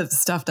stuff that I've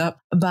stuffed up.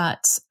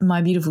 But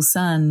my beautiful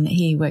son,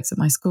 he works at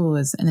my school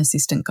as an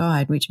assistant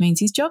guide, which means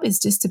his job is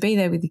just to be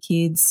there with the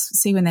kids,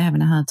 see when they're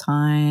having a hard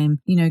time,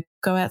 you know,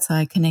 go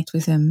outside, connect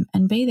with them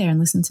and be there and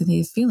listen to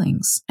their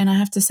feelings. And I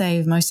have to say,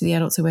 of most of the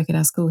adults who work at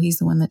our school, he's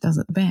the one that does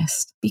it the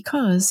best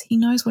because he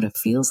knows what it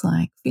feels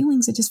like.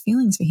 Feelings are just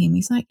feelings for him.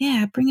 He's like,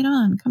 yeah, bring it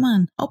on. Come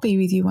on. I'll be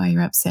with you while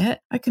you're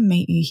upset. I can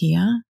meet you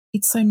here.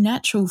 It's so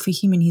natural for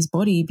him in his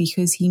body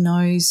because he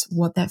knows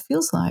what that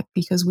feels like,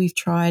 because we've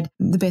tried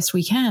the best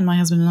we can, my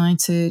husband and I,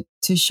 to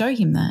show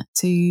him that,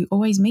 to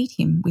always meet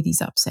him with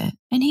his upset.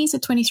 And he's a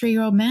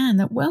 23-year-old man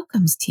that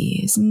welcomes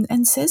tears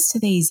and says to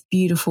these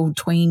beautiful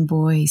tween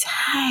boys,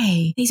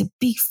 hey, these are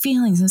big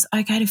feelings and it's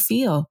okay to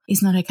feel.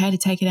 It's not okay to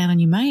take it out on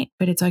your mate,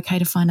 but it's okay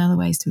to find other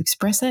ways to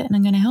express it and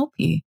I'm going to help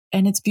you.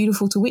 And it's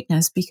beautiful to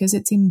witness because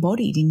it's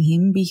embodied in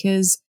him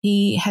because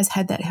he has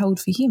had that held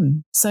for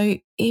him. So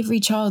every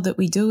child that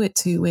we do it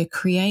to, we're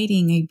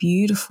creating a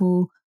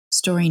beautiful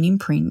story and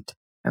imprint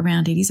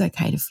around it is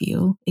okay to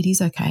feel, it is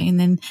okay.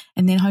 And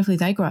then hopefully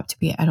they grow up to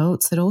be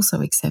adults that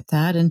also accept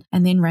that and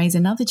then raise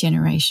another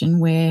generation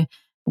where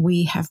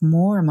we have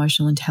more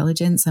emotional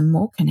intelligence and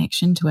more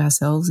connection to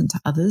ourselves and to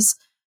others.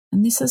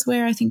 And this is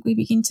where I think we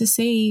begin to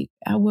see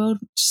our world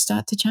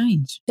start to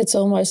change. It's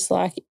almost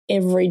like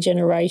every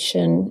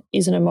generation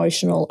is an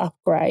emotional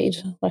upgrade.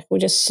 Like we're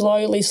just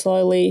slowly,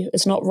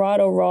 it's not right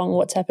or wrong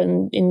what's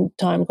happened in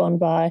time gone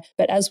by.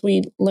 But as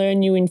we learn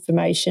new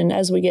information,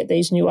 as we get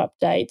these new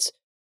updates,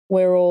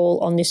 we're all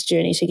on this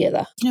journey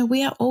together. You know,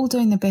 we are all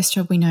doing the best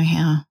job we know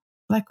how.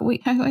 Like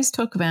I always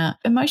talk about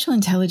emotional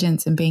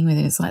intelligence and being with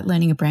it. It's like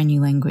learning a brand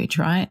new language,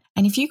 right?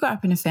 And if you grew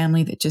up in a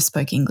family that just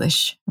spoke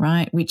English,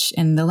 right,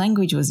 and the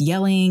language was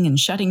yelling and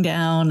shutting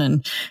down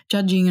and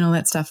judging and all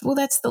that stuff, well,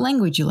 that's the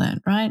language you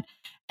learn, right?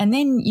 And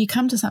then you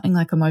come to something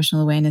like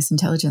emotional awareness,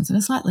 intelligence, and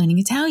it's like learning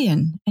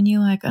Italian. And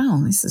you're like,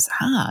 oh, this is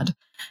hard.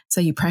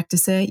 So you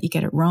practice it, you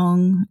get it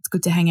wrong. It's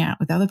good to hang out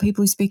with other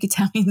people who speak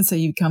Italian so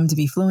you come to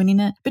be fluent in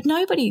it. But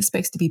nobody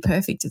expects to be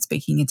perfect at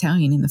speaking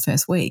Italian in the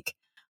first week,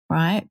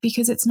 right?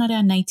 Because it's not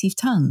our native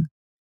tongue.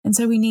 And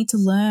so we need to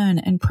learn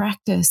and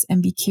practice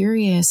and be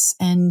curious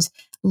and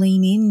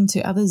lean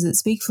into others that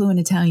speak fluent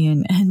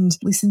Italian and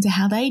listen to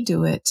how they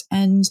do it.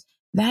 And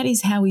that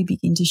is how we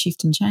begin to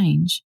shift and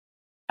change.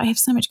 I have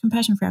so much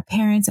compassion for our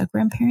parents, our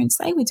grandparents.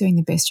 They were doing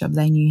the best job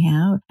they knew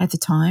how at the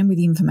time with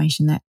the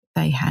information that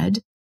they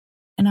had.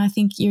 And I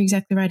think you're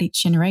exactly right.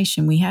 Each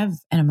generation, we have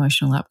an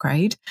emotional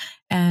upgrade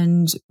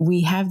and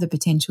we have the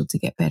potential to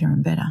get better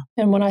and better.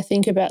 And when I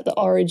think about the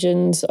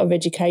origins of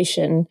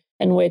education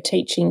and where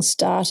teaching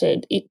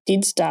started, it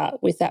did start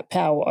with that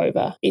power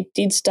over. It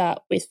did start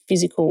with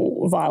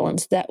physical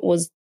violence. That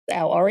was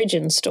our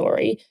origin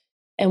story.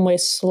 And we're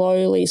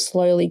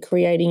slowly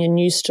creating a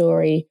new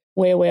story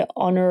where we're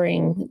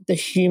honouring the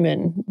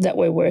human that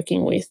we're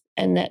working with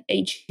and that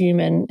each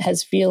human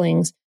has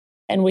feelings.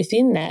 And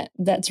within that,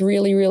 that's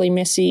really, really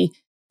messy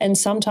And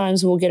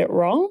sometimes we'll get it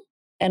wrong.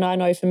 And I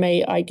know for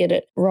me, I get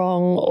it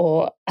wrong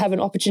or have an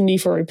opportunity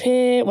for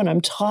repair when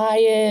I'm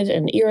tired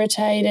and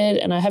irritated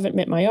and I haven't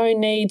met my own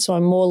needs. So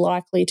I'm more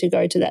likely to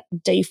go to that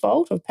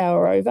default of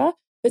power over.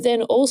 But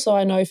then also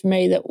I know for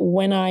me that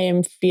when I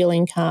am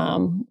feeling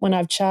calm, when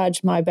I've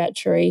charged my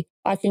battery,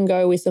 I can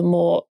go with a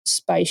more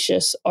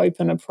spacious,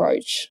 open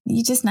approach.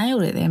 You just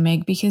nailed it there,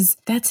 Meg, because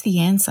that's the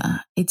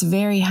answer. It's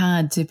very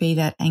hard to be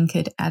that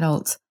anchored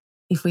adult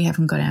if we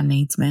haven't got our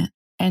needs met.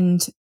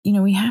 And,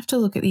 we have to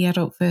look at the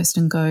adult first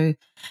and go,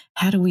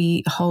 how do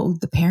we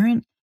hold the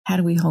parent? How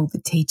do we hold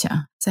the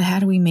teacher? So how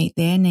do we meet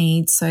their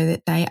needs so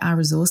that they are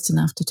resourced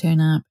enough to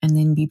turn up and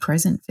then be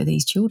present for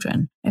these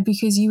children? And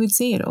because you would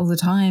see it all the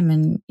time.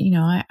 And,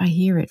 I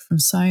hear it from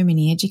so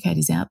many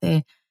educators out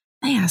there.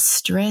 They are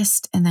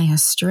stressed and they are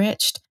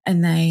stretched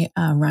and they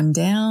are run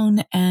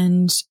down.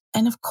 And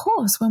of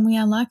course, when we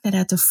are like that,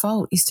 our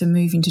default is to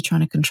move into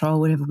trying to control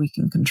whatever we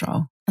can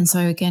control. And so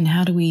again,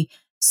 how do we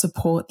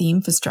support the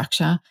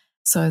infrastructure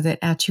so that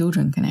our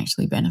children can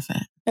actually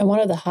benefit? And one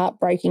of the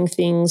heartbreaking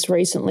things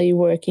recently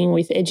working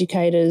with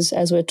educators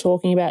as we're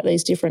talking about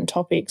these different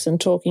topics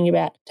and talking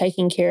about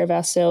taking care of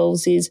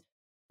ourselves is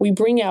we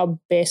bring our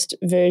best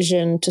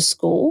version to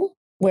school.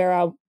 We're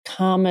our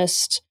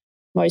calmest,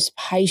 most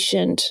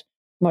patient,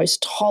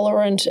 most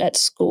tolerant at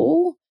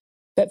school.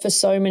 But for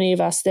so many of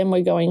us, then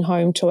we're going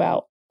home to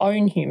our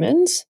own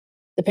humans,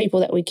 the people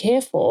that we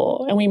care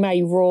for, and we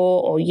may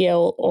roar or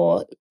yell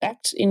or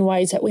act in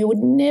ways that we would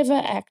never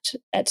act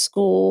at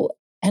school.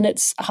 And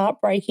it's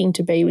heartbreaking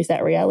to be with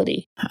that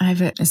reality. I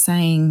have a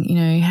saying,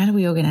 how do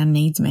we all get our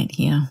needs met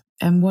here?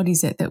 And what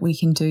is it that we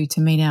can do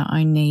to meet our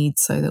own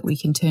needs so that we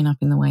can turn up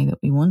in the way that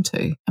we want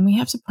to? And we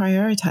have to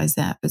prioritize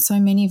that. But so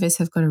many of us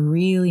have got a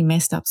really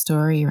messed up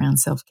story around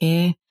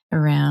self-care,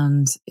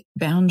 around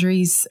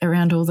boundaries,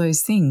 around all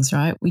those things,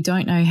 right? We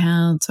don't know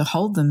how to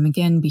hold them,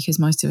 again, because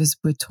most of us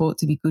were taught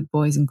to be good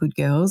boys and good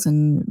girls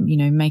and,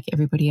 make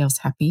everybody else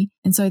happy.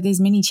 And so there's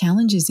many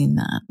challenges in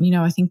that.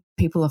 I think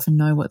people often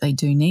know what they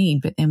do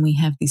need, but then we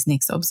have this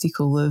next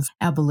obstacle of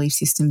our belief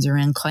systems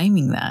around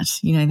claiming that.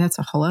 That's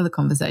a whole other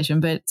conversation,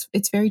 but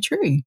it's very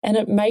true. And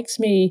it makes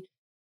me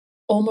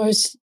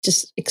almost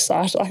just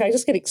excited. Like I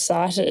just get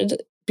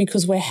excited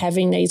because we're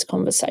having these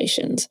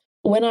conversations.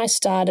 When I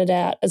started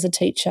out as a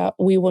teacher,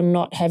 we were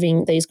not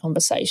having these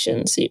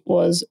conversations. It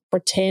was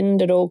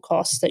pretend at all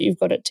costs that you've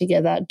got it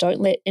together.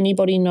 Don't let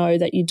anybody know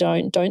that you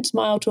don't. Don't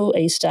smile till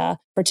Easter.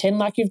 Pretend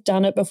like you've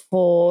done it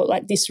before.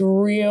 Like this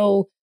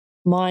real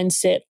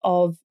mindset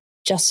of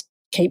just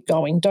keep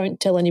going. Don't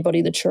tell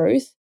anybody the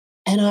truth.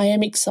 And I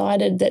am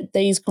excited that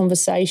these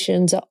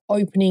conversations are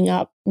opening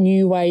up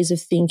new ways of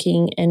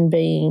thinking and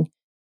being.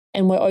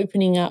 And we're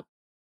opening up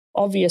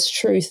obvious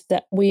truth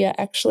that we are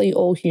actually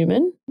all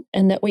human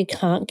and that we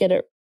can't get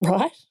it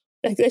right.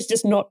 Like that's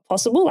just not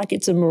possible. Like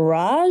it's a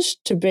mirage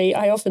to be.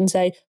 I often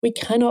say we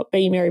cannot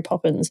be Mary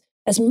Poppins.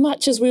 As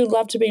much as we would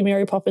love to be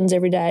Mary Poppins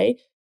every day,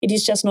 it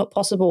is just not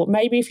possible.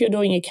 Maybe if you're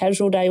doing a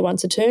casual day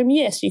once a term,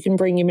 yes, you can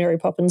bring your Mary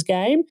Poppins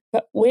game,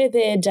 but we're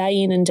there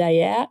day in and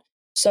day out.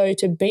 So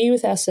to be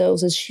with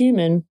ourselves as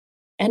human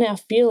and our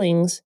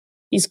feelings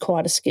is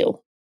quite a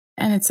skill.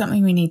 And it's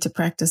something we need to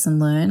practice and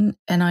learn.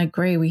 And I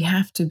agree, we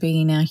have to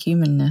be in our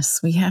humanness.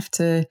 We have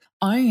to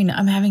own,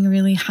 I'm having a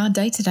really hard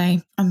day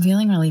today. I'm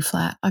feeling really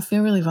flat. I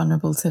feel really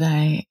vulnerable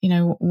today.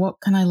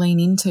 What can I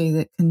lean into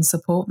that can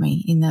support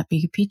me in that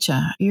bigger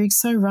picture? You're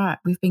so right.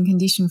 We've been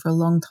conditioned for a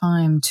long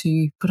time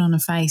to put on a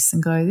face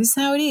and go, this is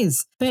how it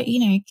is. But,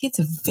 kids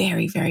are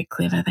very, very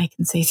clever. They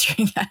can see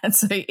through that.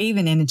 So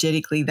even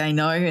energetically, they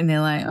know and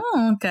they're like,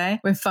 oh,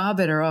 okay. We're far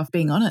better off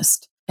being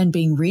honest and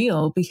being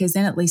real, because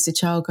then at least a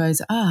child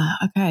goes,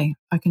 okay,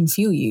 I can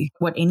feel you.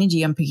 What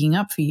energy I'm picking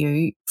up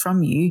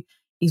from you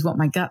is what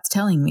my gut's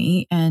telling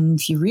me. And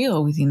if you're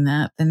real within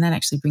that, then that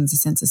actually brings a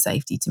sense of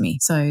safety to me.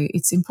 So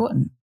it's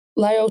important.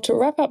 Lael, to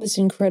wrap up this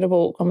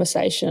incredible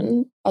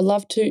conversation, I'd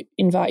love to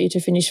invite you to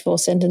finish 4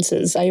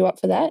 sentences. Are you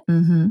up for that?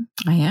 Mm-hmm.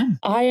 I am.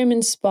 I am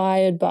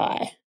inspired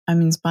by.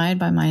 I'm inspired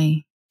by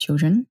my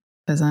children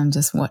because I'm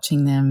just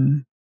watching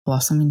them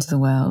blossom into the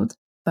world.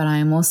 But I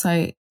am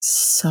also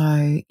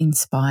so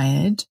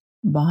inspired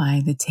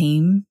by the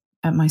team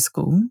at my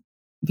school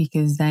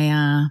because they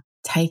are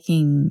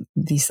taking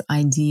this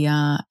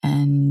idea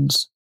and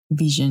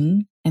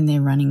vision and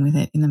they're running with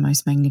it in the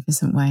most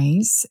magnificent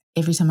ways.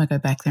 Every time I go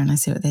back there and I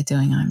see what they're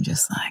doing, I'm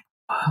just like,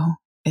 wow,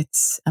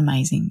 it's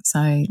amazing.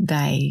 So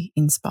they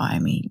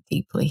inspire me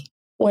deeply.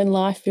 When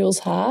life feels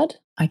hard,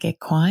 I get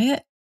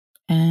quiet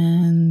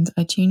and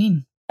I tune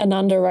in. An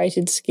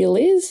underrated skill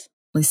is?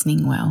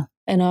 Listening well.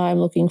 And I'm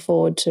looking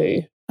forward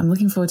to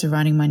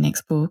writing my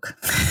next book.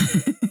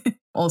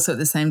 Also at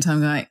the same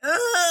time going,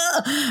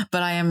 ugh!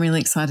 But I am really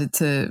excited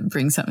to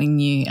bring something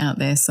new out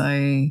there.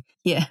 So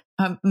yeah,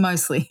 I'm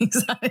mostly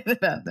excited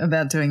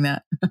about doing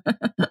that.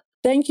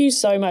 Thank you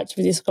so much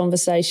for this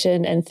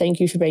conversation and thank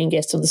you for being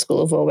guest on the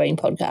School of Wellbeing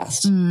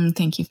podcast.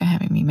 Thank you for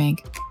having me,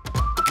 Meg.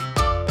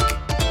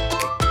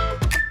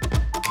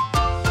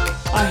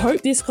 I I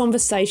hope this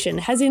conversation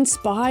has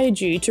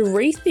inspired you to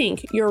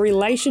rethink your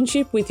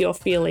relationship with your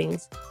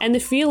feelings and the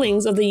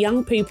feelings of the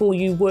young people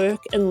you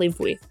work and live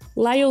with.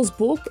 Lael's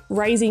book,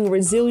 Raising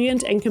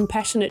Resilient and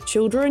Compassionate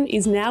Children,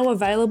 is now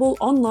available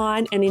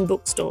online and in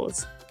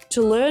bookstores.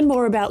 To learn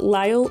more about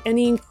Lael and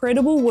the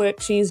incredible work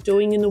she is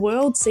doing in the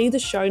world, see the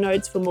show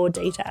notes for more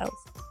details.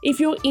 If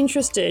you're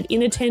interested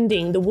in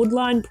attending the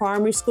Woodline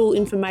Primary School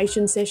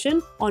information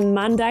session on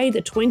Monday,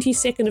 the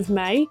 22nd of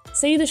May,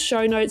 see the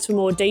show notes for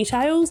more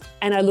details,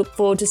 and I look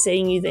forward to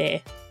seeing you there.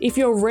 If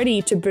you're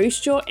ready to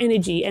boost your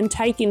energy and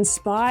take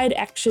inspired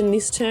action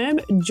this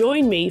term,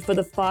 join me for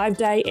the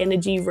 5-day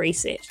energy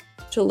reset.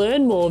 To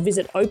learn more,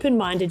 visit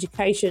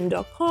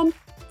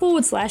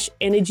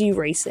openmindeducation.com/energy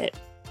reset.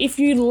 If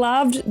you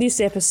loved this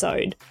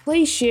episode,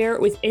 please share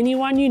it with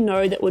anyone you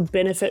know that would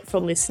benefit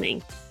from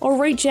listening. Or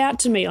reach out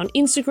to me on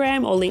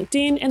Instagram or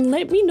LinkedIn and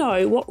let me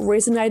know what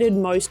resonated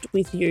most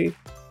with you.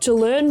 To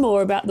learn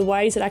more about the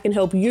ways that I can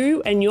help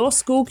you and your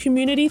school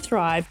community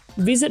thrive,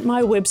 visit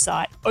my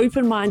website,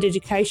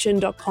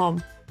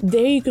 openmindeducation.com.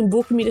 There you can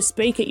book me to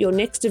speak at your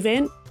next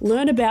event,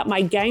 learn about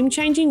my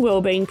game-changing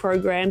wellbeing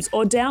programs,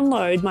 or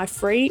download my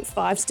free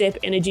 5-step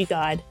energy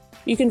guide.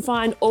 You can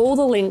find all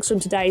the links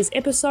from today's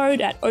episode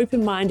at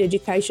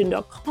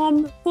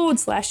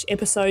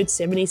openmindeducation.com/episode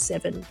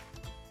 77.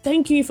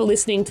 Thank you for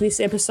listening to this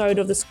episode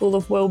of the School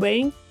of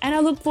Wellbeing, and I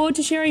look forward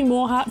to sharing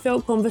more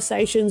heartfelt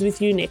conversations with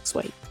you next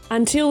week.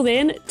 Until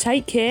then,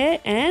 take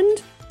care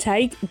and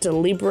take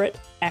deliberate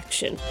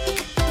action.